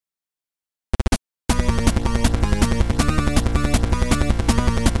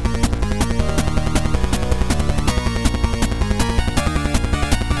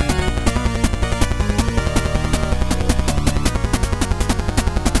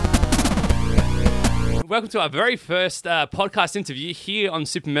welcome to our very first podcast interview here on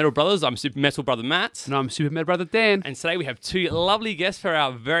Super Metal Brothers. I'm Super Metal Brother Matt. And I'm Super Metal Brother Dan. And today we have two lovely guests for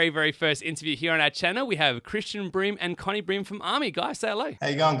our very, very first interview here on our channel. We have Christian Broome and Connie Broome from ARMI. Guys, say hello. How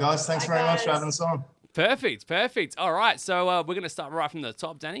you going, guys? Thanks very much for having us on. Perfect. All right, so we're going to start right from the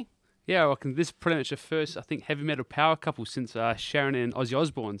top, Danny. Yeah, well, this is pretty much the first, I think, heavy metal power couple since Sharon and Ozzy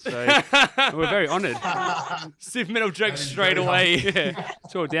Osbourne. So we're very honoured. Super metal jokes straight away. Yeah,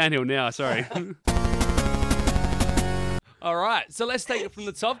 it's all downhill now, sorry. All right, so let's take it from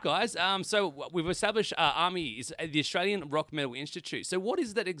the top, guys. So we've established ARMI is the Australian Rock Metal Institute. So what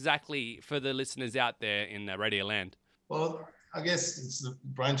is that exactly for the listeners out there in Radio Land? Well, I guess it's the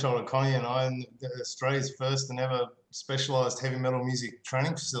brainchild of Connie and I, and Australia's first and ever specialised heavy metal music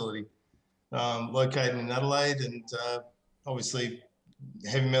training facility, located in Adelaide. And obviously,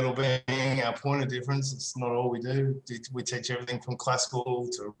 heavy metal being our point of difference, it's not all we do. We teach everything from classical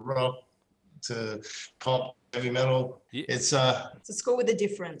to rock to pop, heavy metal. Yeah. It's a school with a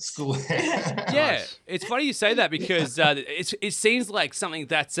difference. School. Yeah, it's funny you say that because it seems like something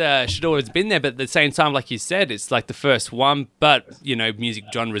that should always been there, but at the same time, like you said, it's like the first one. But you know, music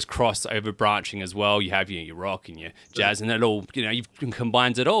genres cross over branching as well. You have your rock and your jazz, and it all you've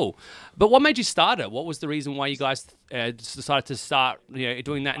combined it all. But what made you start it? What was the reason why you guys decided to start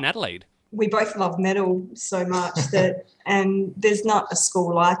doing that in Adelaide? We both love metal so much and there's not a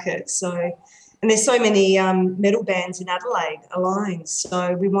school like it. So, and there's so many metal bands in Adelaide alone.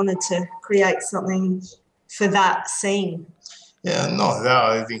 So we wanted to create something for that scene. Yeah, not that.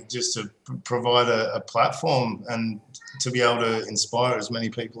 I think just to provide a platform and to be able to inspire as many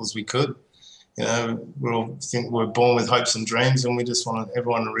people as we could. We all think we're born with hopes and dreams, and we just want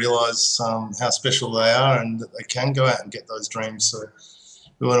everyone to realise how special they are and that they can go out and get those dreams. So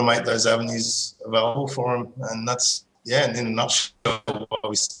we want to make those avenues available for them, and that's, in a nutshell, why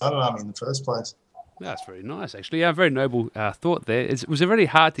we started ARMI in the first place. That's very nice, actually. Yeah, very noble thought there. Was it really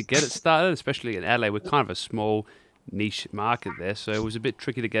hard to get it started, especially in Adelaide? We're kind of a small niche market there, so it was a bit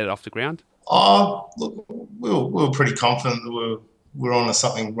tricky to get it off the ground. Look, we were pretty confident that we were on to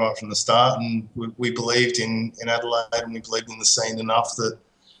something right from the start, and we believed in Adelaide, and we believed in the scene enough that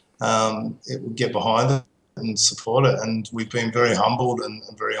it would get behind it and support it. And we've been very humbled and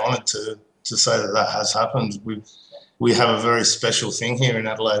very honoured to say that has happened. We have a very special thing here in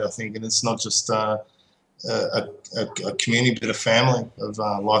Adelaide, I think, and it's not just a community, but a family of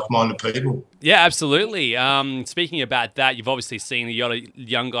like-minded people. Yeah, absolutely. Speaking about that, you've obviously seen a lot of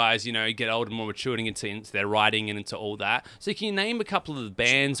young guys, get older and more maturing into their writing and into all that. So can you name a couple of the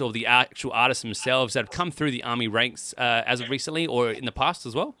bands or the actual artists themselves that have come through the ARMI ranks as of recently or in the past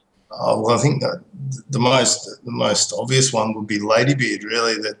as well? Well, I think that the most obvious one would be Ladybeard,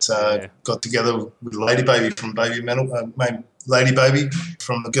 really, that got together with Lady Baby from Baby Metal, Lady Baby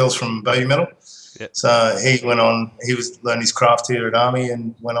from the girls from Baby Metal. Yep. So he learned his craft here at ARMI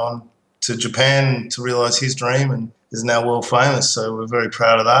and went on to Japan to realise his dream and is now world famous. So we're very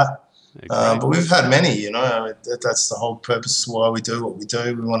proud of that. But we've had many, that's the whole purpose of why we do what we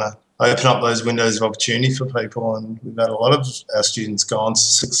do. We want to open up those windows of opportunity for people, and we've had a lot of our students go on to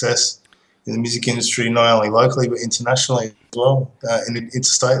success in the music industry, not only locally but internationally as well,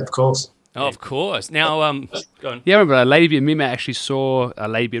 interstate, of course. Oh, of course. Now, go on. Yeah, I remember Ladybeard. Me and Matt actually saw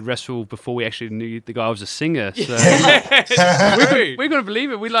Ladybeard wrestle before we actually knew the guy was a singer. So we couldn't believe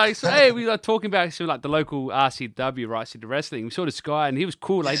it. We talking about the local RCW, right, City Wrestling. We saw this guy and he was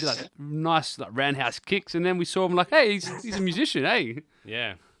cool. He did nice roundhouse kicks, and then we saw him hey, he's a musician, hey.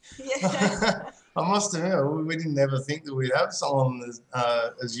 Yeah. Yeah. I must admit, we didn't ever think that we'd have someone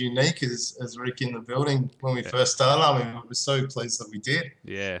as unique as Rick in the building when we first started. I mean, we were so pleased that we did.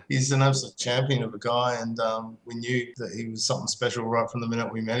 Yeah. He's an absolute champion of a guy, and we knew that he was something special right from the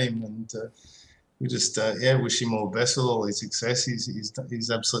minute we met him. And we just, wish him all the best with all his success.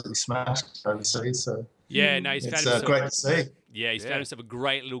 He's absolutely smashed overseas. So yeah, no, he's it's great to see. Yeah, he's found himself a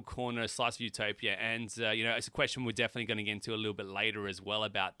great little corner, slice of utopia. And, it's a question we're definitely going to get into a little bit later as well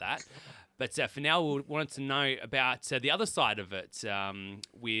about that. But for now, we wanted to know about the other side of it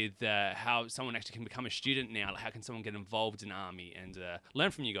with how someone actually can become a student now. How can someone get involved in ARMI and learn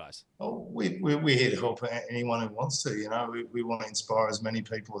from you guys? Oh, we're here to help anyone who wants to. We want to inspire as many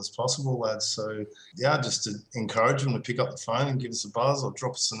people as possible, lads. So, just to encourage them to pick up the phone and give us a buzz or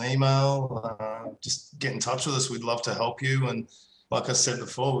drop us an email. Just get in touch with us. We'd love to help you. And like I said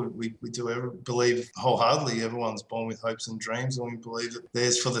before, we do believe wholeheartedly everyone's born with hopes and dreams, and we believe that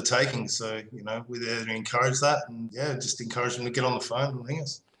there's for the taking. So, we're there to encourage that, and just encourage them to get on the phone and ring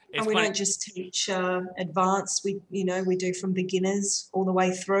us. And we don't just teach advanced. We do from beginners all the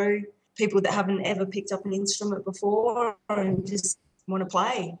way through, people that haven't ever picked up an instrument before and just want to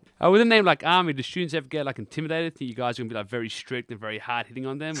play. With a name like ARMI, do students ever get like intimidated? Think you guys are gonna be like very strict and very hard hitting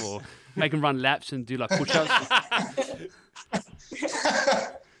on them, or make them run laps and do like push-ups?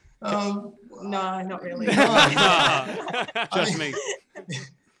 No, not really. Just me.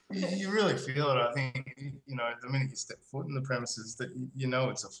 You really feel it. I think, you know, the minute you step foot in the premises, that you know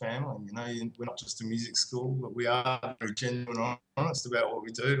it's a family. You know, we're not just a music school, but we are very genuine and honest about what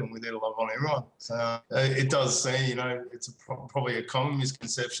we do, and we're there to love on everyone. So it does seem, you know, it's probably a common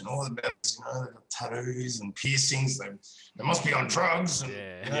misconception. All the bands, you know, they've got tattoos and piercings. They must be on drugs. And,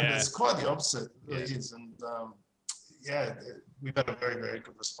 you know, it's quite the opposite. It really is. And we've had a very, very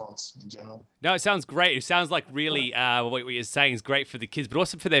good response in general. No, it sounds great. It sounds like really what you're saying is great for the kids, but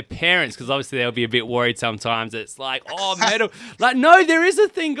also for their parents, because obviously they'll be a bit worried sometimes. It's like, oh, metal. Like, no, there is a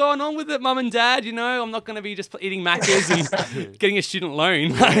thing going on with it, mum and dad. You know, I'm not going to be just eating Maccas and getting a student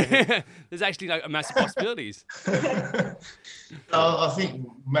loan. There's actually like massive possibilities. I think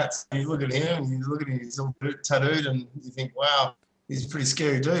Matt's, you look at him, you look at him, he's all tattooed, and you think, wow, he's a pretty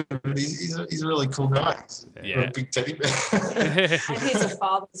scary dude, but he's a really cool guy. He's a big teddy bear. And he's a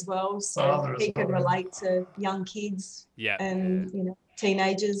father as well, so he can relate to young kids and you know,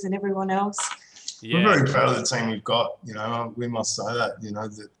 teenagers and everyone else. Yeah. We're very proud of the team we've got. You know, we must say that. You know,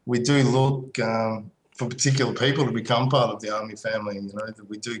 that we do look for particular people to become part of the ARMI family. You know, that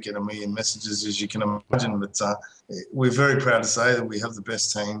we do get a million messages, as you can imagine, but we're very proud to say that we have the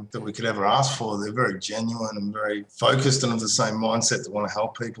best team that we could ever ask for. They're very genuine and very focused and of the same mindset that want to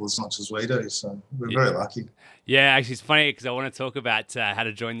help people as much as we do. So we're very lucky. Yeah, actually, it's funny because I want to talk about how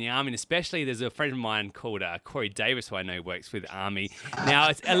to join the ARMI, and especially there's a friend of mine called Corey Davis, who I know works with ARMI. Now,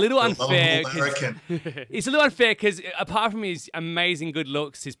 it's a little unfair. It's a little unfair because apart from his amazing good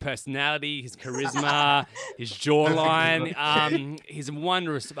looks, his personality, his charisma, his jawline, he's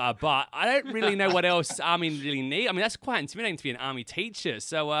wondrous, but I don't really know what else ARMI really need. I mean, that's quite intimidating to be an ARMI teacher.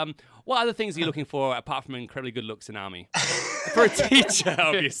 So, what other things are you looking for apart from incredibly good looks in ARMI? For a teacher,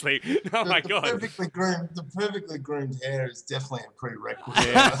 obviously. Oh my God. The perfectly groomed hair is definitely a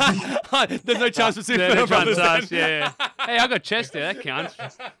prerequisite. There's no chance for Super Brothers. Yeah. Hey, I got chest there. That counts.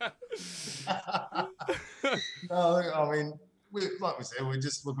 No, I mean, like we said, we're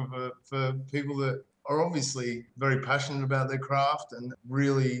just looking for people that are obviously very passionate about their craft and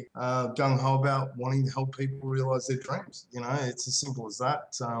really gung-ho about wanting to help people realise their dreams. You know, it's as simple as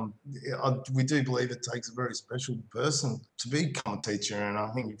that. We do believe it takes a very special person to become a teacher, and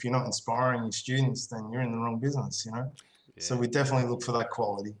I think if you're not inspiring your students, then you're in the wrong business, you know. Yeah. So we definitely look for that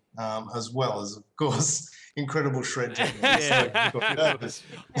quality, as well as, of course, incredible shred technique. Yeah,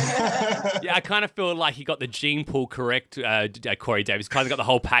 I kind of feel like he got the gene pool correct, Corey Davis. Kind of got the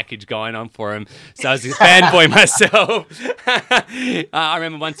whole package going on for him. So I was a fanboy myself. I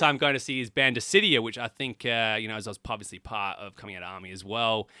remember one time going to see his band Acidia, which I think, as I was obviously part of coming out of ARMI as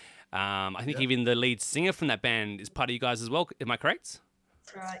well. I think even the lead singer from that band is part of you guys as well. Am I correct?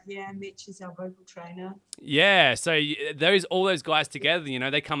 Right, yeah, Mitch is our vocal trainer. Yeah, so all those guys together,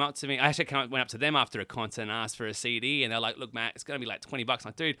 they come up to me. I actually went up to them after a concert and asked for a CD, and they're like, "Look, Matt, it's going to be like $20." I'm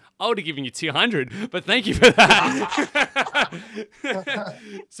like, "Dude, I would have given you $200, but thank you for that."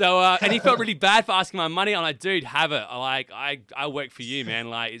 So, and he felt really bad for asking my money. I'm like, "Dude, have it. I work for you, man.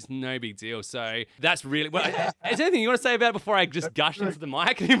 Like, it's no big deal." So that's really. Well, is there anything you want to say about it before I just gush into the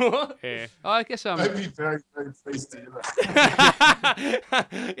mic anymore? Yeah. Oh, I guess I'd be very, very pleased to hear that.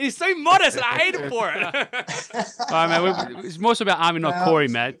 He's so modest, and I hate him for it. All right, man. It's more so about ARMI, not Corey,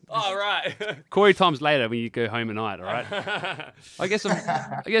 Matt. All right. Corey times later when you go home at night. All right. I guess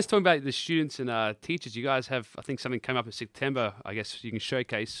talking about the students and teachers, you guys have, I think, something coming up in September. I guess you can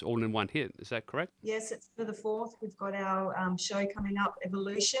showcase all in one hit. Is that correct? Yes, it's for the 4th. We've got our show coming up,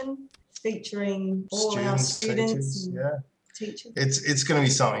 Evolution, featuring all our students. Teachers. It's going to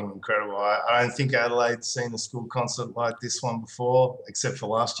be something incredible. I don't think Adelaide's seen a school concert like this one before, except for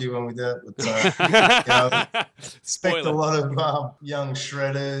last year when we did it. But, expect a lot of young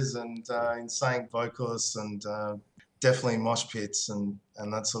shredders and insane vocalists and definitely mosh pits and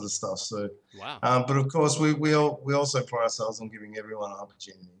that sort of stuff. So, wow. But of course, we also pride ourselves on giving everyone an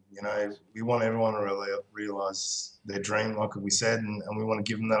opportunity. We want everyone to really realise their dream, like we said, and we want to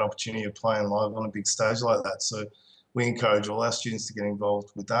give them that opportunity of playing live on a big stage like that. So we encourage all our students to get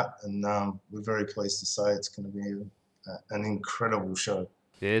involved with that, and we're very pleased to say it's going to be an incredible show.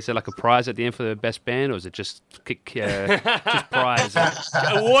 Yeah, is there like a prize at the end for the best band, or is it just prize?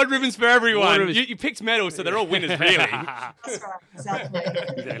 Award ribbons for everyone. You picked medals, so they're all winners, really. That's right,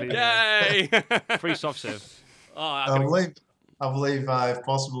 exactly. Yay! Free soft serve. I I believe if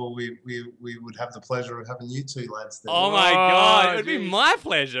possible, we would have the pleasure of having you two lads there. Oh my God, it'd be my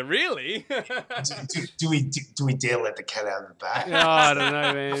pleasure, really. do we dare let the cat out of the bag? Oh, I don't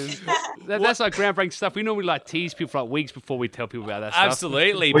know, man. That's like groundbreaking stuff. We normally like tease people for like weeks before we tell people about that stuff.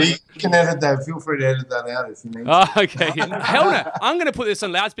 Absolutely. Well, you can edit that. Feel free to edit that out if you need to. Oh, okay. Hell no. I'm going to put this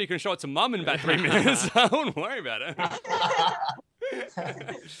on loudspeaker and show it to Mum in about 3 minutes. I won't worry about it.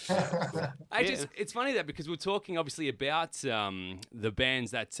 It's funny that because we're talking obviously about the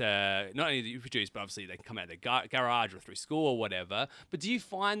bands that not only that you produce, but obviously they can come out of the garage or through school or whatever. But do you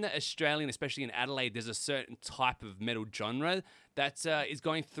find that Australian, especially in Adelaide, there's a certain type of metal genre that is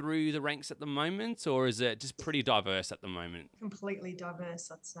going through the ranks at the moment, or is it just pretty diverse at the moment? Completely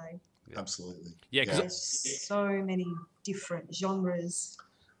diverse, I'd say. Absolutely. Yeah, there's so many different genres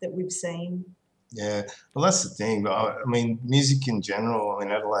that we've seen. Yeah, well, that's the thing. But I mean, music in general, I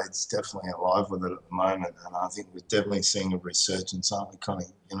mean, Adelaide's definitely alive with it at the moment. And I think we're definitely seeing a resurgence, aren't we, Connie?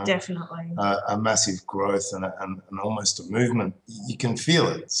 You know, definitely. A massive growth and almost a movement. You can feel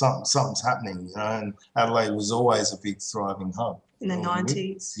it. Something's happening, you know. And Adelaide was always a big thriving hub. In the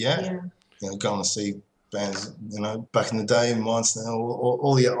 90s. Yeah. You know, going to see bands, you know, back in the day, Minds Now,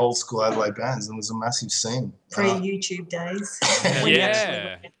 all the old school Adelaide bands. There was a massive scene. Pre-YouTube days.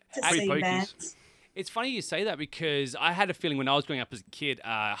 Yeah. To see bands. It's funny you say that because I had a feeling when I was growing up as a kid,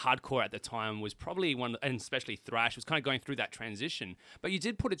 hardcore at the time was probably one, and especially thrash, was kind of going through that transition. But you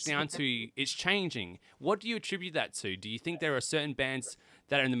did put it down to it's changing. What do you attribute that to? Do you think there are certain bands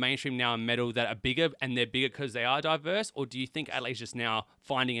that are in the mainstream now in metal that are bigger, and they're bigger because they are diverse? Or do you think Adelaide's just now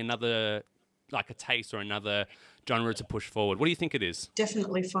finding another, like a taste or another genre to push forward? What do you think it is?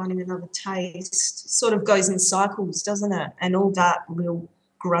 Definitely finding another taste. Sort of goes in cycles, doesn't it? And all that real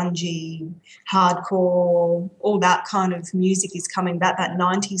grungy, hardcore, all that kind of music is coming back. That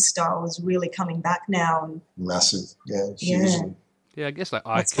 90s style is really coming back now. And massive, huge. Yeah, I guess like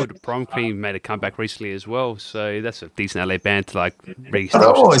I Killed the Prom Queen made a comeback recently as well, so that's a decent LA band to like restart.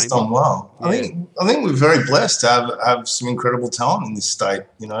 They've always done well. Yeah. I think we're very blessed to have some incredible talent in this state.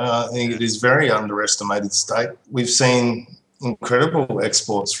 You know, I think it is very underestimated state. We've seen incredible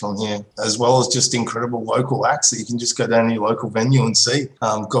exports from here, as well as just incredible local acts that you can just go down to your local venue and see.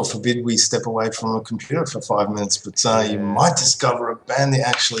 God forbid we step away from a computer for 5 minutes, but you might discover a band they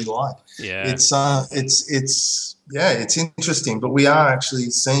actually like. Yeah, it's interesting, but we are actually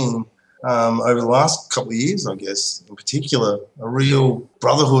seeing over the last couple of years, I guess, in particular, a real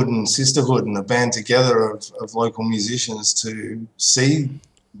brotherhood and sisterhood and a band together of local musicians to see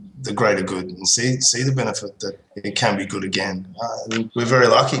the greater good and see the benefit that it can be good again. We're very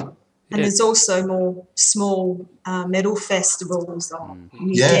lucky. And there's also more small metal festivals like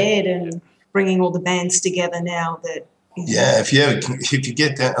New Dead and bringing all the bands together now. If you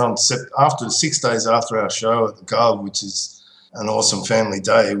get that after 6 days after our show at the Gov, which is an awesome family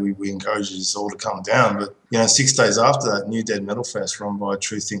day, we encourage you all to come down. But 6 days after that, New Dead Metal Fest run by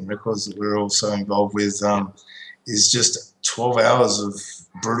True Think Records that we're also involved with is just 12 hours of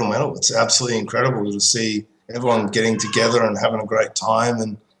brutal metal. It's absolutely incredible to see everyone getting together and having a great time.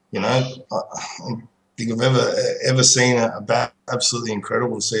 And I think I've ever seen a band. Absolutely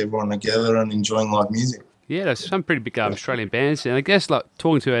incredible to see everyone together and enjoying live music. Yeah, there's some pretty big Australian bands, and I guess like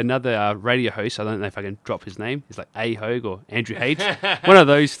talking to another radio host, I don't know if I can drop his name. It's like A. Hogue or Andrew H. One of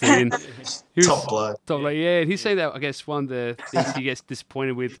those two. Top bloke. Yeah, and he's saying that I guess one of the things he gets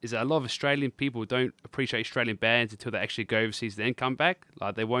disappointed with is that a lot of Australian people don't appreciate Australian bands until they actually go overseas, then come back.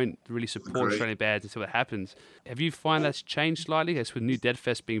 Like they won't really support Australian bands until it happens. Have you find that's changed slightly? As with New Dead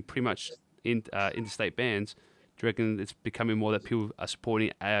Fest being pretty much interstate bands, do you reckon it's becoming more that people are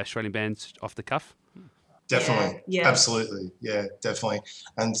supporting Australian bands off the cuff? Definitely. Yeah. Absolutely. Yeah, definitely.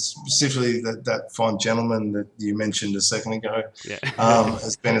 And specifically that fine gentleman that you mentioned a second ago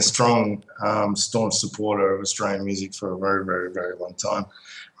has been a strong, staunch supporter of Australian music for a very, very, very long time.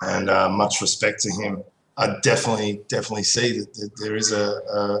 And much respect to him. I definitely see that there is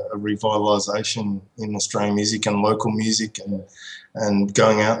a revitalisation in Australian music and local music and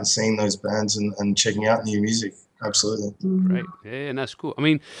going out and seeing those bands and checking out new music. Absolutely. Great. Yeah, and that's cool. I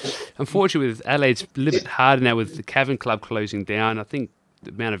mean, unfortunately with Adelaide, it's a little bit harder now with the Cavern Club closing down. I think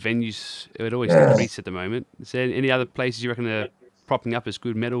the amount of venues, it always decreases at the moment. Is there any other places you reckon are propping up as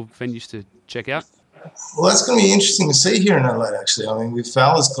good metal venues to check out? Well, that's going to be interesting to see here in Adelaide, actually. I mean, with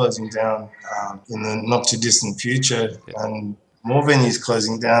Fowler's closing down in the not-too-distant future and more venues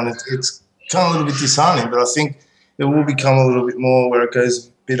closing down, it's kind of a little bit disheartening, but I think it will become a little bit more where it goes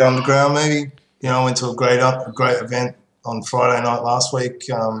a bit underground maybe. I went to a great event on Friday night last week,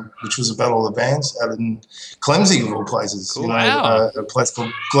 which was about all the bands out in Clemsey, of all places. Cool. Wow. A place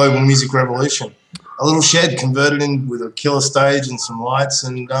called Global Music Revolution. a little shed converted in with a killer stage and some lights,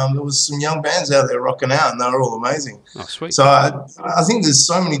 and there was some young bands out there rocking out, and they were all amazing. Oh, sweet. So I think there's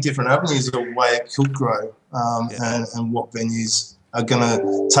so many different avenues of way it could grow, and what venues are going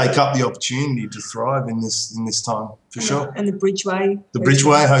to take up the opportunity to thrive in this time, for sure. And the Bridgeway. The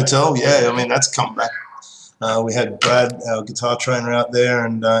Bridgeway Hotel, yeah, I mean, that's come back. We had Brad, our guitar trainer, out there,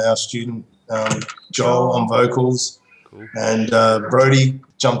 and our student Joel on vocals. Cool. And Brody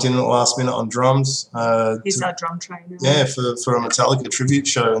jumped in at the last minute on drums. He's our drum trainer. Yeah, for a Metallica tribute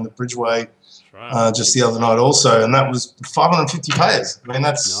show in the Bridgeway just the other night also, and that was 550 payers. I mean,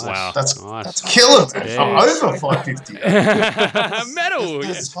 that's killer. Yeah. Over 550. Metal.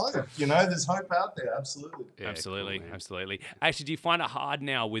 There's hope, there's hope out there. Absolutely. Yeah, absolutely. Actually, do you find it hard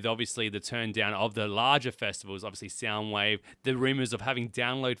now with obviously the turn down of the larger festivals, obviously Soundwave, the rumours of having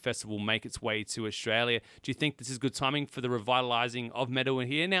Download Festival make its way to Australia? Do you think this is good timing for the revitalising of metal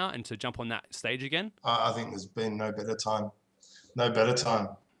here now and to jump on that stage again? I think there's been no better time.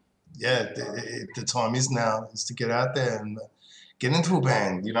 Yeah, the time is now, is to get out there and get into a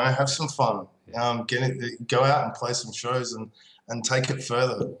band, have some fun, go out and play some shows and take it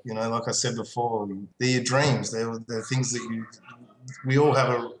further. Like I said before, they're your dreams. They're things that we all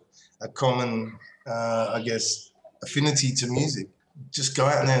have a common, affinity to music. Just go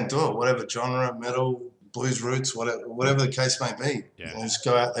out there and do it, whatever genre, metal, blues roots, whatever the case may be. Yeah. Just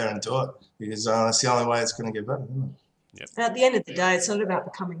go out there and do it, because that's the only way it's going to get better, isn't it? Yep. And at the end of the day, it's not about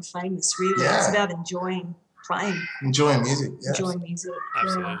becoming famous, really. Yeah. It's about enjoying playing. Enjoying music, yes. Enjoying music.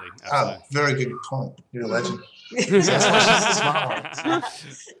 Absolutely. Very good point. You're a legend.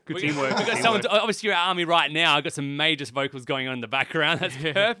 Good teamwork. We've got someone, obviously you're at ARMI right now. I've got some major vocals going on in the background. That's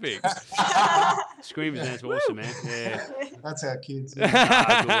perfect. Screaming dance awesome, man. Yeah. That's our kids.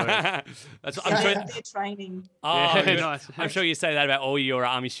 They're training. Oh, yeah, nice. I'm sure you say that about all your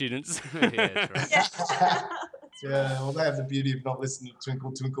ARMI students. Yeah, that's right. Yeah, well, they have the beauty of not listening to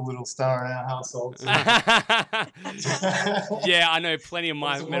Twinkle, Twinkle, Little Star in our household. So. Yeah, I know plenty of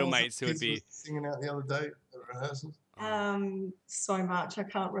my metal mates who would be singing out the other day at rehearsals. So much, I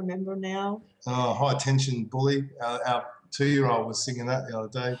can't remember now. Oh, High Tension Bully. Our 2-year-old was singing that the other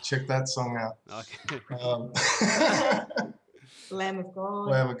day. Check that song out. Okay. Lamb of God.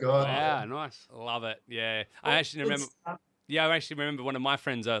 Lamb of God. Wow, nice. Love it. Yeah, I actually remember. Yeah, I actually remember one of my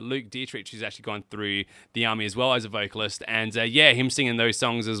friends, Luke Dietrich, who's actually gone through the ARMI as well as a vocalist, and him singing those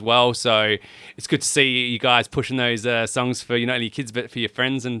songs as well. So it's good to see you guys pushing those songs for not only your kids but for your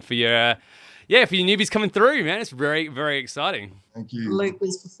friends and for your for your newbies coming through, man. It's very, very exciting. Thank you. Luke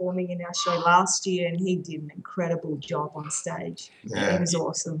was performing in our show last year, and he did an incredible job on stage. Yeah, it was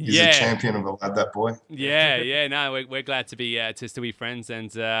awesome. He's a champion of a lad, that boy. Yeah. No, we're glad to be still be friends,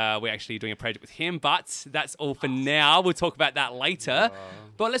 and we're actually doing a project with him. But that's all for now. We'll talk about that later.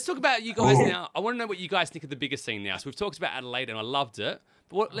 But let's talk about you guys now. I want to know what you guys think of the bigger scene now. So we've talked about Adelaide, and I loved it.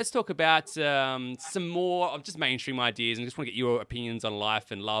 Let's talk about some more of just mainstream ideas, and just want to get your opinions on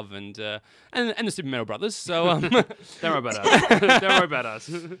life and love and the Super Metal Brothers. So don't worry about us. Don't worry about us.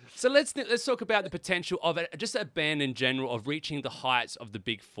 So let's talk about the potential of just a band in general of reaching the heights of the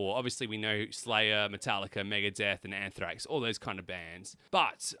big four. Obviously, we know Slayer, Metallica, Megadeth, and Anthrax, all those kind of bands.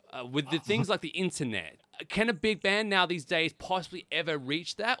 But with the things like the internet, can a big band now these days possibly ever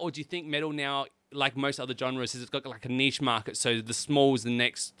reach that, or do you think metal now, like most other genres, it's got like a niche market, so the small is the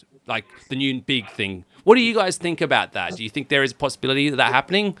next, like the new big thing? What do you guys think about that? Do you think there is a possibility of that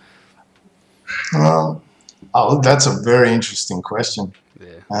happening? That's a very interesting question.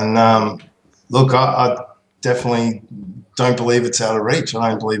 Yeah. And look, I definitely don't believe it's out of reach. I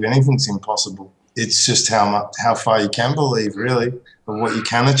don't believe anything's impossible. It's just how far you can believe, really, of what you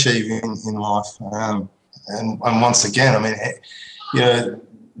can achieve in life. And once again, I mean,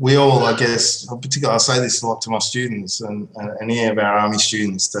 we all, I guess, particularly I say this a lot to my students and any of our ARMI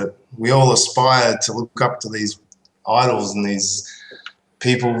students, that we all aspire to look up to these idols and these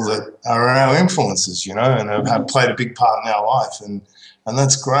people that are our influences, and have played a big part in our life. And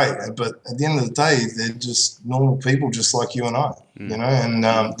that's great. But at the end of the day, they're just normal people just like you and I, and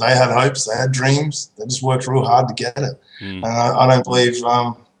they had hopes, they had dreams, they just worked real hard to get it. And I don't believe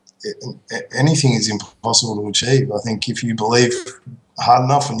anything is impossible to achieve. I think if you believe hard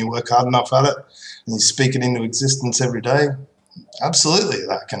enough and you work hard enough at it and you speak it into existence every day, absolutely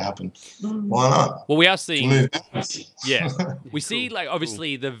that can happen. Why not? Well, we are seeing, we see like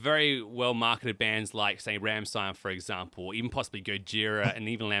obviously the very well marketed bands like say Rammstein, for example, even possibly Gojira and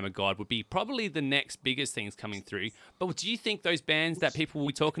even Lamb of God would be probably the next biggest things coming through. But do you think those bands that people will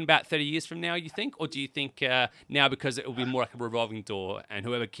be talking about 30 years from now, you think, or do you think now because it will be more like a revolving door and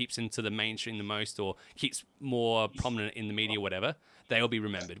whoever keeps into the mainstream the most or keeps more prominent in the media, whatever, they'll be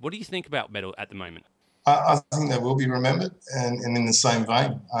remembered? What do you think about metal at the moment? I think they will be remembered, and in the same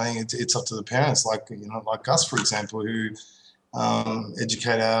vein, I think it's up to the parents, like us, for example, who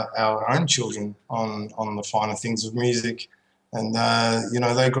educate our own children on the finer things of music, and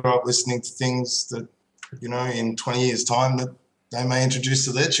they grow up listening to things that in 20 years' time that they may introduce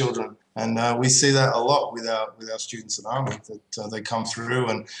to their children. And we see that a lot with our students at ARMI, that they come through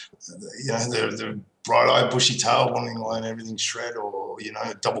and they're bright-eyed, bushy-tailed, wanting to learn everything shred or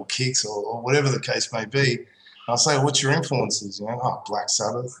double kicks or whatever the case may be. And I'll say, what's your influences? Black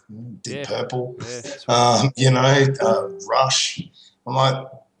Sabbath, Deep Purple, Rush. I'm like,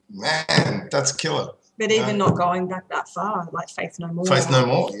 man, that's killer. But even not going back that far, like Faith No More. Faith No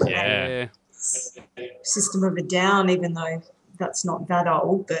More, yeah. System of a Down, even though that's not that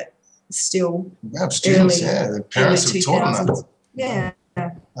old, but still students, the parents have taught them that. Yeah.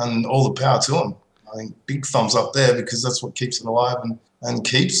 And all the power to them. I think big thumbs up there, because that's what keeps it alive and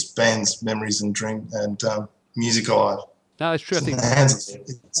keeps bands' memories and dream and music alive. No, it's true. I think it's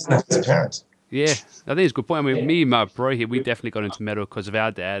the parents. Yeah, I think it's a good point. I mean, me and my bro here, we definitely got into metal because of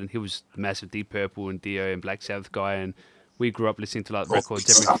our dad, and he was the massive Deep Purple and Dio and Black Sabbath guy, and we grew up listening to records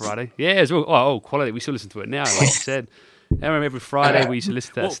every Friday. Yeah, as well. Oh, quality. We still listen to it now, like you said. I remember every Friday we used to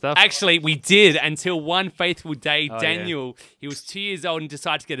listen to that stuff. Actually, we did until one fateful day. Daniel, he was 2 years old and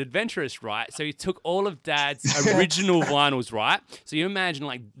decided to get adventurous, right? So he took all of Dad's original vinyls, right? So you imagine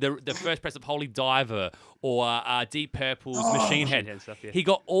like the first press of Holy Diver or Deep Purple's Machine Head. Stuff, yeah. He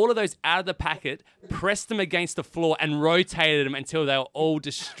got all of those out of the packet, pressed them against the floor, and rotated them until they were all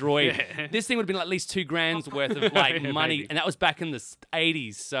destroyed. Yeah. This thing would have been at least $2,000 worth of like money, Maybe. And that was back in the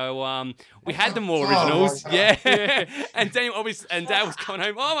 80s. So we had them all originals, yeah. And Daniel and Dad was coming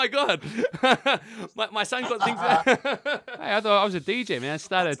home. Oh my God, my son got things. Hey, I thought I was a DJ, man. I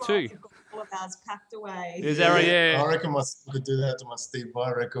started at 2. All of ours packed away. Is that right? Yeah. I reckon I could do that to my Steve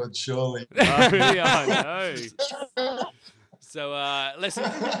Vai record, surely. Oh, really? I know. So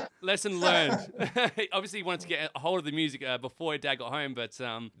lesson learned. Obviously, he wanted to get a hold of the music before Dad got home, but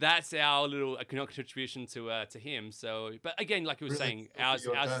that's our little contribution to him. So, but again, like you were saying, ours,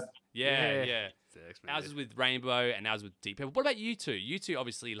 yeah. Ours is with Rainbow and ours with Deep Purple. What about you two? You two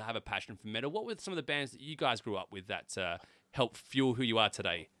obviously have a passion for metal. What were some of the bands that you guys grew up with that helped fuel who you are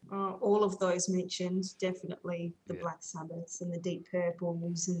today? All of those mentioned, definitely the Black Sabbaths and the Deep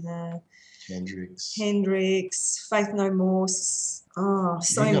Purples and the Hendrix, Faith No More. So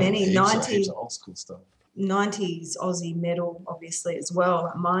many. 90s old school stuff. 90s Aussie metal, obviously, as well,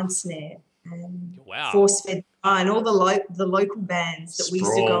 like Mind Snare and Wow. Force Fed and all the local bands that we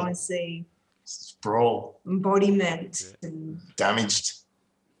used to go and see. Sprawl. Embodiment and Damaged.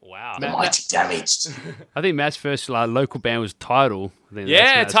 Wow. Mighty Damaged. I think Matt's first local band was Tidal.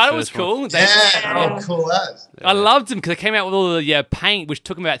 Yeah, Tidal was cool. Cool as. I loved them because they came out with all the paint, which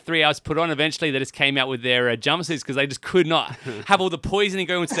took them about 3 hours to put on. Eventually, they just came out with their jumpsuits because they just could not have all the poisoning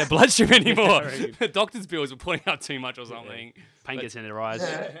go into their bloodstream anymore. The doctor's bills were putting out too much or something. Paint gets in their eyes.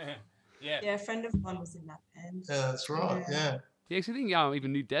 yeah, a friend of mine was in that band. Yeah, that's right. Yeah. Yeah, because I think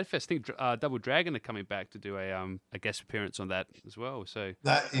even New Deadfest, I think Double Dragon are coming back to do a guest appearance on that as well. So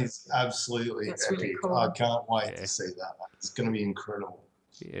that is absolutely epic. Really cool. I can't wait to see that one. It's going to be incredible.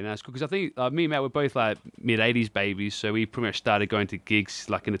 Yeah, no, it's cool because I think me and Matt were both like mid-'80s babies, so we pretty much started going to gigs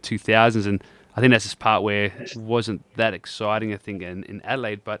like in the 2000s, and I think that's this part where it wasn't that exciting, I think, in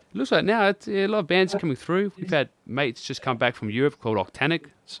Adelaide. But it looks like now a lot of bands are coming through. We've had mates just come back from Europe called Octanic,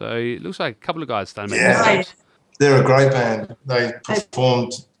 so it looks like a couple of guys starting making steps. They're a great band. They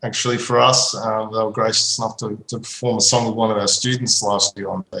performed actually for us. They were gracious enough to perform a song with one of our students last year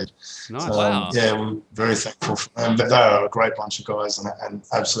on stage. Nice. So, Wow. Yeah, we're very thankful for them. They are a great bunch of guys and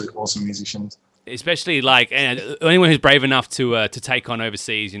absolutely awesome musicians. Especially and anyone who's brave enough to take on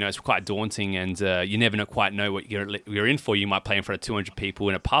overseas, it's quite daunting, and you never quite know what you're in for. You might play in front of 200 people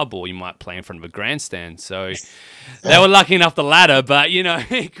in a pub, or you might play in front of a grandstand. So they were lucky enough the latter, but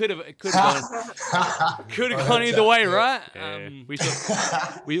it could have gone either way, right? Yeah.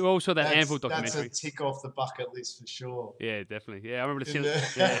 We all saw that Anvil documentary. That's a tick off the bucket list for sure. Yeah, definitely. Yeah, I remember seeing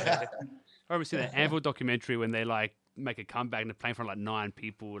I remember seeing that Anvil documentary when they make a comeback and they're playing for 9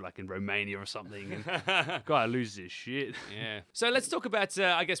 people in Romania or something, and guy loses his shit. Yeah. So let's talk about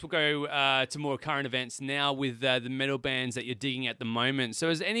I guess we'll go to more current events now with the metal bands that you're digging at the moment. So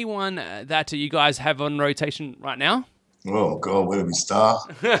is anyone that you guys have on rotation right now? Oh God, where do we start?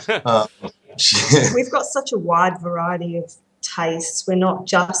 We've got such a wide variety of tastes. We're not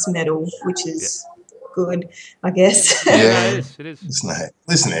just metal, which is good, I guess. Yeah, it is.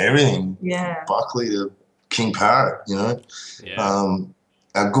 Listen to everything. Yeah. Buckley to King Parrot, Yeah.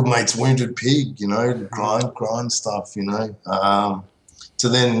 Our good mates Wounded Pig, grind stuff, to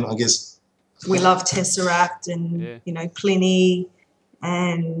then I guess we love Tesseract and, Pliny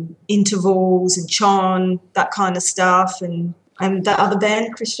and Intervals and Chon, that kind of stuff. And the other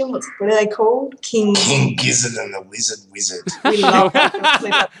band, Christian, what are they called? King Gizzard and the Wizard. We love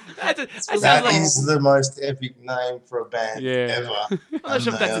that. That is the most epic name for a band ever. And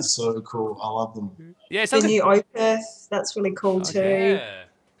they are so cool. I love them. Yeah, the new Opeth, that's really cool too. Yeah.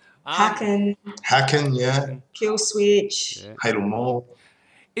 Hacken, yeah. Kill Switch. Hatal Mall.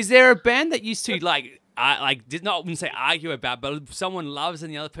 Is there a band that used to wouldn't say argue about, but someone loves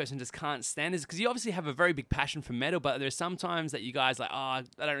and the other person just can't stand it? Because you obviously have a very big passion for metal, but there's sometimes that you guys I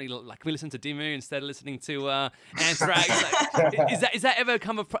don't really like. Can we listen to Dimmu instead of listening to Anthrax? Is that ever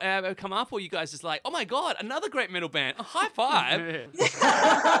come up, or you guys just like, oh my god, another great metal band? Oh, high five.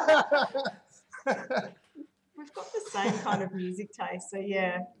 We've got the same kind of music taste, so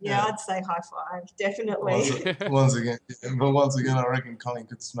yeah, I'd say high five, definitely. Once again, I reckon Connie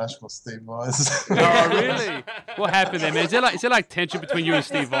could smash my Steve Vai's. Oh, really? What happened there, man? Is there like tension between you and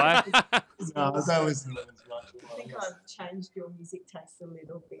Steve Vai? No, I don't listen to him as much. I think I've changed your music taste a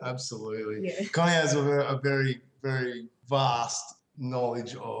little bit. Absolutely. Yeah. Connie has a very, very vast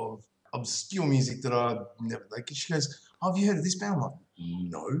knowledge of obscure music that I never like. She goes, "Oh, have you heard of this band?" I'm like,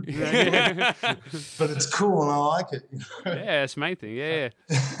 no. But it's cool and I like it. Yeah, that's the main thing. Yeah.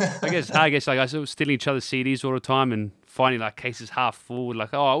 I guess like I was stealing each other's CDs all the time and finding like cases half full.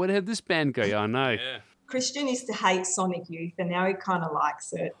 Like, oh, where did this band go? Yeah, I know. Yeah. Christian used to hate Sonic Youth and now he kind of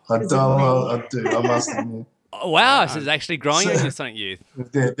likes it. I do. I must admit. Oh, wow. So it's actually growing on your Sonic Youth.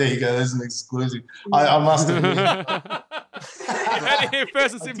 There you go. There's an exclusive. I must admit.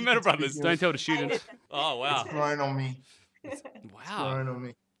 First and Super Metal Brothers. Don't tell the students. Oh, wow. It's grown on me. Wow. Grown on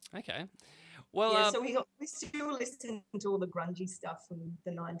me. Okay. Well, so we still listen to all the grungy stuff from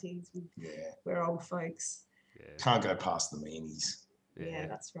the 90s. We're old folks. Yeah. Can't go past the meanies. Yeah,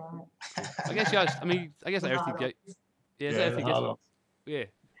 that's right. I guess everything. Yeah.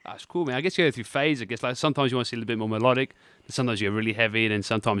 That's cool, man. I guess you go through phases. I guess like sometimes you want to see a little bit more melodic, and sometimes you're really heavy, and then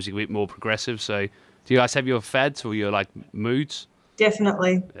sometimes you're a bit more progressive. So, do you guys have your fads or your like moods?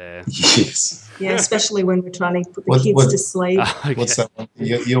 Definitely. Yeah. Yes. Yeah, especially when we're trying to put the kids to sleep. Okay. What's that one?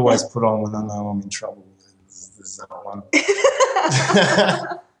 You always put on when I know I'm in trouble. There's that one.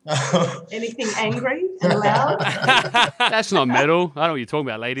 Anything angry and loud? That's not metal. I don't know what you're talking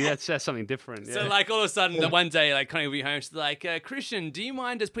about, lady. That's something different. Yeah. So, like, all of a sudden, the one day, like, Connie will be home. She's like, Christian, do you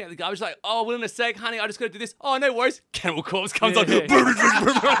mind just putting out the garbage? Like, oh, well, in a sec, honey, I just got to do this. Oh, no worries. Cannibal Corpse comes on. Sorry, honey,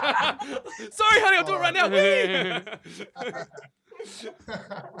 I'll do it right now.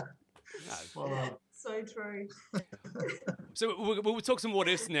 So true. So we'll talk some what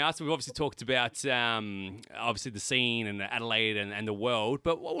ifs now. So we've obviously talked about obviously the scene and Adelaide and the world.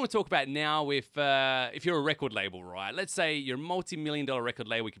 But what I want to talk about now, if you're a record label, right? Let's say you're a multi-million-dollar record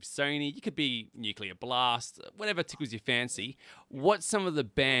label. You could be Sony, you could be Nuclear Blast, whatever tickles your fancy. What's some of the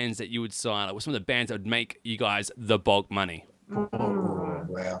bands that you would sign? Like, what's some of the bands that would make you guys the bulk money? Oh,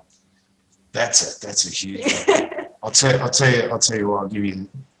 wow, that's a huge one. I'll tell you what. I'll give you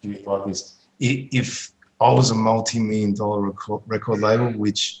like this. If I was a multi-million-dollar record label,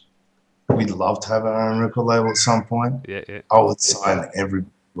 which we'd love to have our own record label at some point, I would sign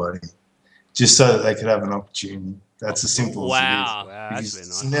everybody just so that they could have an opportunity. That's as simple as it is. Wow, because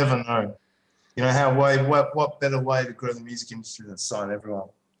that's you never know. You know what better way to grow the music industry than sign everyone?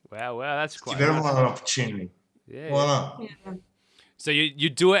 Wow, that's quite Give everyone an opportunity. Yeah. Why not? Yeah. So you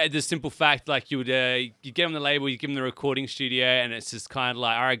do it at the simple fact, like you get them the label, you give them the recording studio, and it's just kind of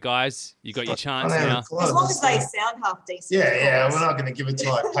like, all right, guys, you got your chance now. As long as they sound half decent. Yeah, we're not going to give it to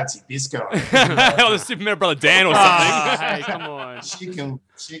like Patsy Biscoe. Or the Super Metal Brother Dan or something. Hey, come on. She can.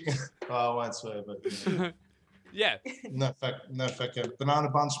 Oh, I won't swear, but yeah. No fucker. Banana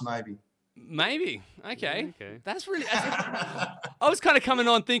Bunch, maybe. Maybe. Okay. That's really. I was kind of coming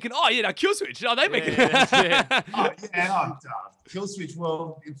on thinking, oh yeah, now Killswitch. Oh, they make it. Killswitch.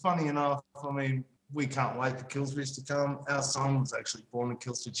 Well, funny enough, I mean, we can't wait for Killswitch to come. Our son was actually born in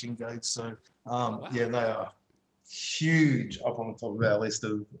Killswitch Engage, so wow. Yeah, they are huge up on the top of our list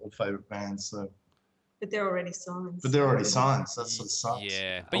of favourite bands. So. But they're already signed. So that's what sucks.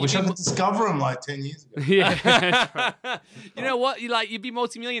 Yeah. But I wish I could discover them like 10 years ago. Yeah. You know what? You'd be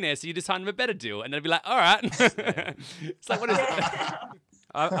multimillionaire, so you just sign them a better deal, and they'd be like, all right. It's like, what is it?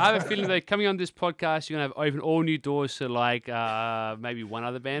 I have a feeling that coming on this podcast, you're going to have open all new doors to like maybe one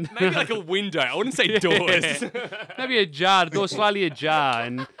other band. Maybe like a window. I wouldn't say doors. Maybe a jar, the door slightly ajar,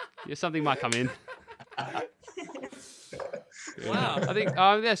 and something might come in. Wow. I think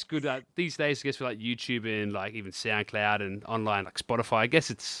that's good. These days, I guess, with like YouTube and like even SoundCloud and online like Spotify, I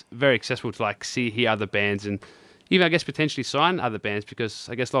guess it's very accessible to like hear other bands and even I guess potentially sign other bands, because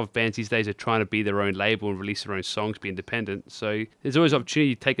I guess a lot of bands these days are trying to be their own label and release their own songs, be independent. So there's always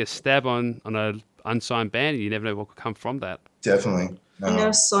opportunity to take a stab on a unsigned band, and you never know what could come from that. Definitely. And there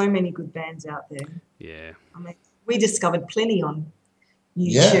are so many good bands out there. Yeah. I mean, we discovered plenty on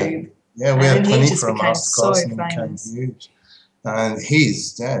YouTube. Yeah, we had And he plenty just from became us, so and he became famous. huge. And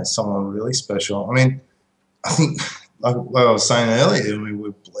he's someone really special. I mean, I think, like I was saying earlier,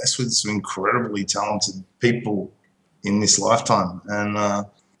 we're blessed with some incredibly talented people in this lifetime. And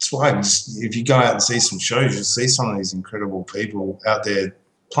that's why if you go out and see some shows, you'll see some of these incredible people out there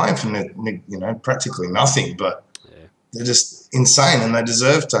playing for practically nothing, but they're just insane, and they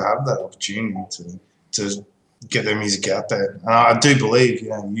deserve to have that opportunity to get their music out there. And I do believe,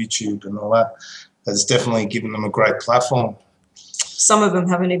 YouTube and all that has definitely given them a great platform. Some of them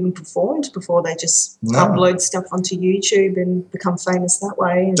haven't even performed before. They just upload stuff onto YouTube and become famous that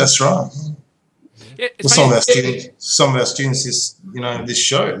way. And that's right. Yeah, well, some of our students this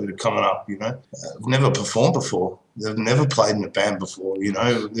show that are coming up, have never performed before. They've never played in a band before.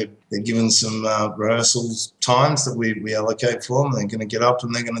 They're given some rehearsals times that we allocate for them. They're going to get up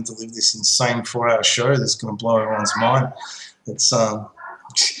and they're going to deliver this insane 4-hour show that's going to blow everyone's mind. It's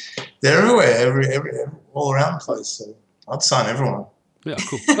they're everywhere, all around the place. So I'd sign everyone. Yeah,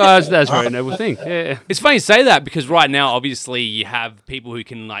 cool. That's a very noble thing. Yeah. It's funny you say that, because right now, obviously, you have people who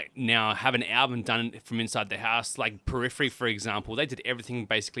can now have an album done from inside their house, like Periphery, for example. They did everything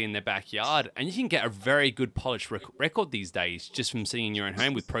basically in their backyard, and you can get a very good polished record these days just from sitting in your own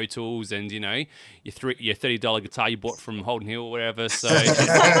home with Pro Tools and your $30 guitar you bought from Holden Hill or whatever. So,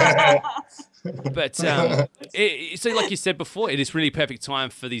 but so like you said before, it is really perfect time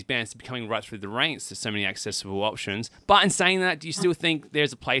for these bands to be coming right through the ranks. There's so many accessible options. But in saying that, do you still think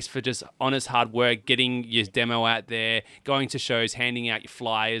there's a place for just honest hard work, getting your demo out there, going to shows, handing out your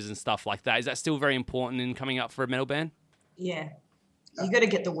flyers and stuff like that? Is that still very important in coming up for a metal band? Yeah. You got to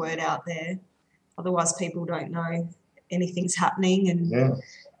get the word out there. Otherwise, people don't know anything's happening and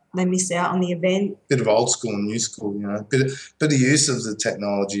they miss out on the event. Bit of old school and new school, bit of use of the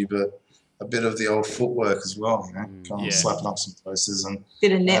technology, but a bit of the old footwork as well, slapping up some posters and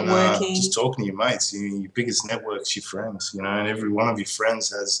bit of networking. And, just talking to your mates. Your biggest network's your friends, and every one of your friends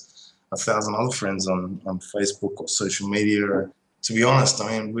has 1,000 other friends on Facebook or social media. To be honest,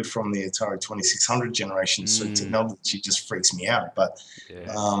 we're from the Atari 2600 generation, so technology just freaks me out. But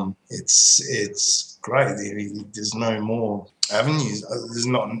it's great. There's no more avenues. There's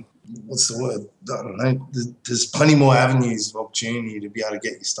not. What's the word? I don't know. There's plenty more avenues of opportunity to be able to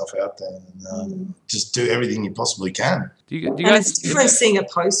get your stuff out there and just do everything you possibly can. Do you and guys, it's different seeing a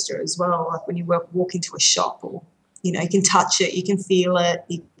poster as well. Like when you walk into a shop, or you can touch it, you can feel it,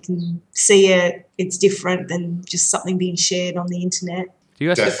 you can see it. It's different than just something being shared on the internet. Do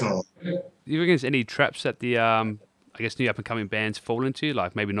you guys Definitely. Do you think there's any traps that the I guess new up and coming bands fall into,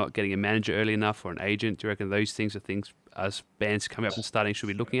 like maybe not getting a manager early enough or an agent? Do you reckon those things are things as bands coming up and starting should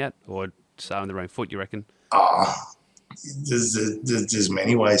be looking at, or start on their own foot, you reckon? There's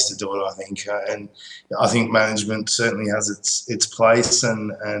many ways to do it, I think, and I think management certainly has its place,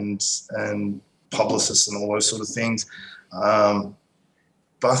 and publicists and all those sort of things. But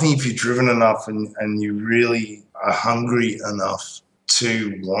I think if you're driven enough and you really are hungry enough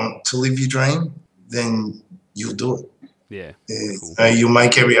to want to live your dream, then you'll do it. Yeah. Cool. You'll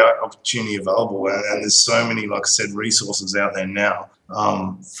make every opportunity available, and there's so many, like I said, resources out there now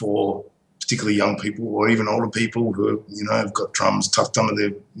for particularly young people or even older people who have got drums tucked under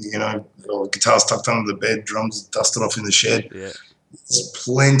their or guitars tucked under the bed, drums dusted off in the shed. Yeah. There's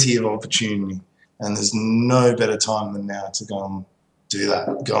plenty of opportunity, and there's no better time than now to go and do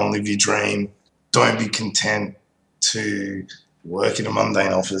that. Go and live your dream. Don't be content to work in a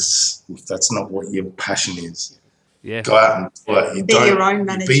mundane office if that's not what your passion is. Yeah. Go out and do it. Be your own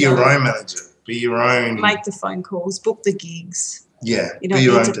manager. Be your own manager. Be your own. Make the phone calls. Book the gigs. Yeah. You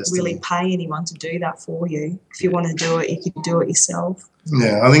don't need to really pay anyone to do that for you. If you want to do it, you can do it yourself.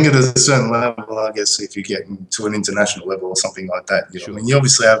 Yeah, I think at a certain level, I guess if you get to an international level or something like that, I mean, you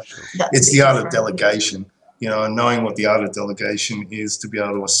obviously have. It's the art of delegation. And knowing what the art of delegation is, to be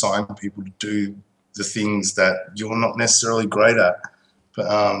able to assign people to do the things that you're not necessarily great at,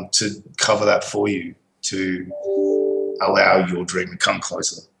 but to cover that for you, to allow your dream to come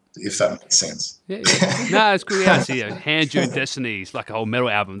closer, if that makes sense. Yeah. No, it's cool. Yeah, I see. Hand Your Destinies, like a whole metal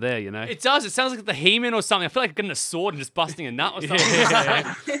album there, It does. It sounds like the He-Man or something. I feel like getting a sword and just busting a nut or something.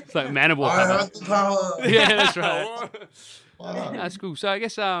 Yeah. It's like Manowar. I have the power. Yeah, that's right. No, that's cool. So I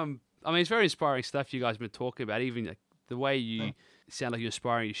guess, it's very inspiring stuff you guys have been talking about. Even like the way you sound like you're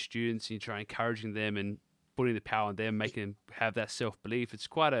inspiring your students and you try encouraging them and putting the power on them, making them have that self-belief. It's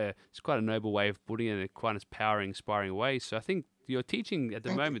quite a noble way of putting it in quite an empowering, inspiring way. So I think your teaching at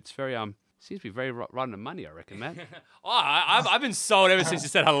the moment, it's very seems to be very right on the money, I reckon, Matt. I've been sold ever since you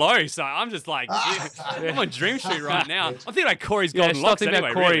said hello, so I'm just like, I'm on Dream Street right now. I'm thinking about Corey's golden locks anyway,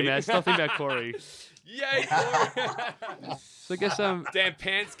 about Corey, really. man. Stop thinking about Corey. Yay, Corey. So I guess damn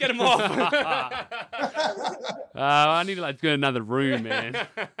pants, get them off. I need to go to another room, man.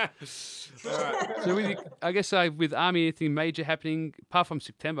 So I guess with ARMI, anything major happening apart from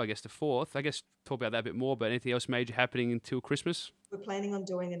September? I guess the 4th. I guess talk about that a bit more. But anything else major happening until Christmas? We're planning on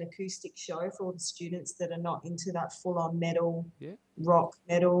doing an acoustic show for all the students that are not into that full-on metal, rock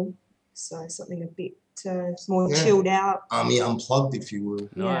metal. So something a bit more chilled out. ARMI Unplugged, if you will.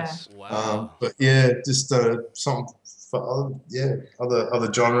 Nice. Yeah. Wow. But just something for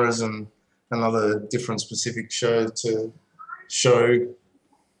other genres and another different specific show to show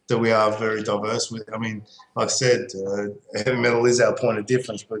that we are very diverse with. I mean, like I said, heavy metal is our point of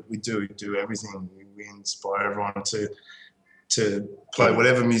difference, but we do everything. We inspire everyone to play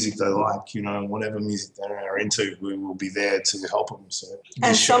whatever music they like, whatever music they're into, we will be there to help them. So,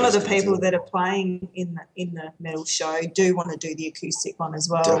 and some of the people that are playing in the metal show do want to do the acoustic one as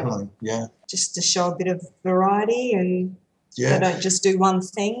well. Definitely, yeah. Just to show a bit of variety and they don't just do one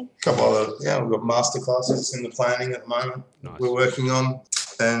thing. A couple other, we've got masterclasses in the planning at the moment. Nice. We're working on,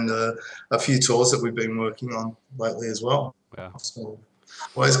 and a few tours that we've been working on lately as well. Wow. So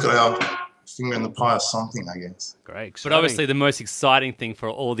always got our finger in the pie of something, I guess. Great. But obviously the most exciting thing for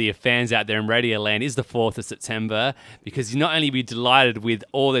all the fans out there in Radioland is the 4th of September, because you not only be delighted with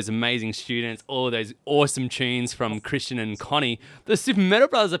all those amazing students, all those awesome tunes from Christian and Connie, the Super Metal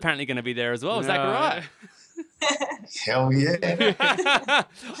Brothers are apparently going to be there as well. Is that right? Hell yeah.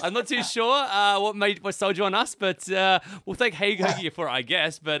 I'm not too sure what sold you on us, but we'll take Hager for it, I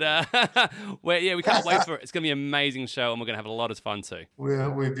guess. But we can't wait for it. It's going to be an amazing show, and we're going to have a lot of fun too.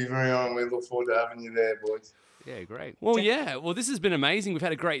 We'd be very honored. We look forward to having you there, boys. Yeah, great. Well, this has been amazing. We've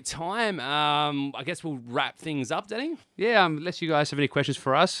had a great time. I guess we'll wrap things up, Danny. Yeah, unless you guys have any questions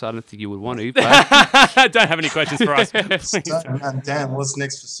for us. I don't think you would want to, but... Don't have any questions for us. Dan, what's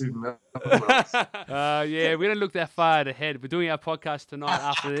next for Super Metal? We're going to look that far ahead. We're doing our podcast tonight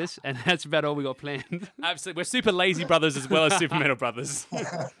after this, and that's about all we got planned. Absolutely. We're Super Lazy Brothers as well as Super Metal Brothers.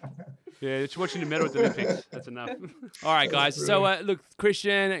 Yeah, just watching the metal at the Olympics. That's enough. All right, guys. So, look,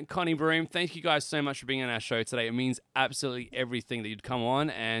 Christian and Connie Broome, thank you guys so much for being on our show today. It means absolutely everything that you'd come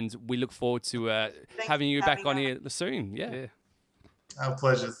on, and we look forward to having you back on here soon. Yeah. Our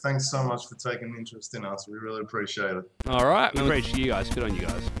pleasure. Thanks so much for taking interest in us. We really appreciate it. All right. We appreciate you guys. Good on you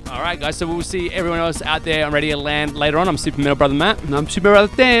guys. All right, guys. So we'll see everyone else out there on Radio Land later on. I'm Super Metal Brother Matt. And I'm Super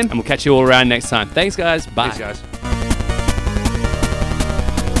Brother Dan. And we'll catch you all around next time. Thanks, guys. Bye. Thanks, guys.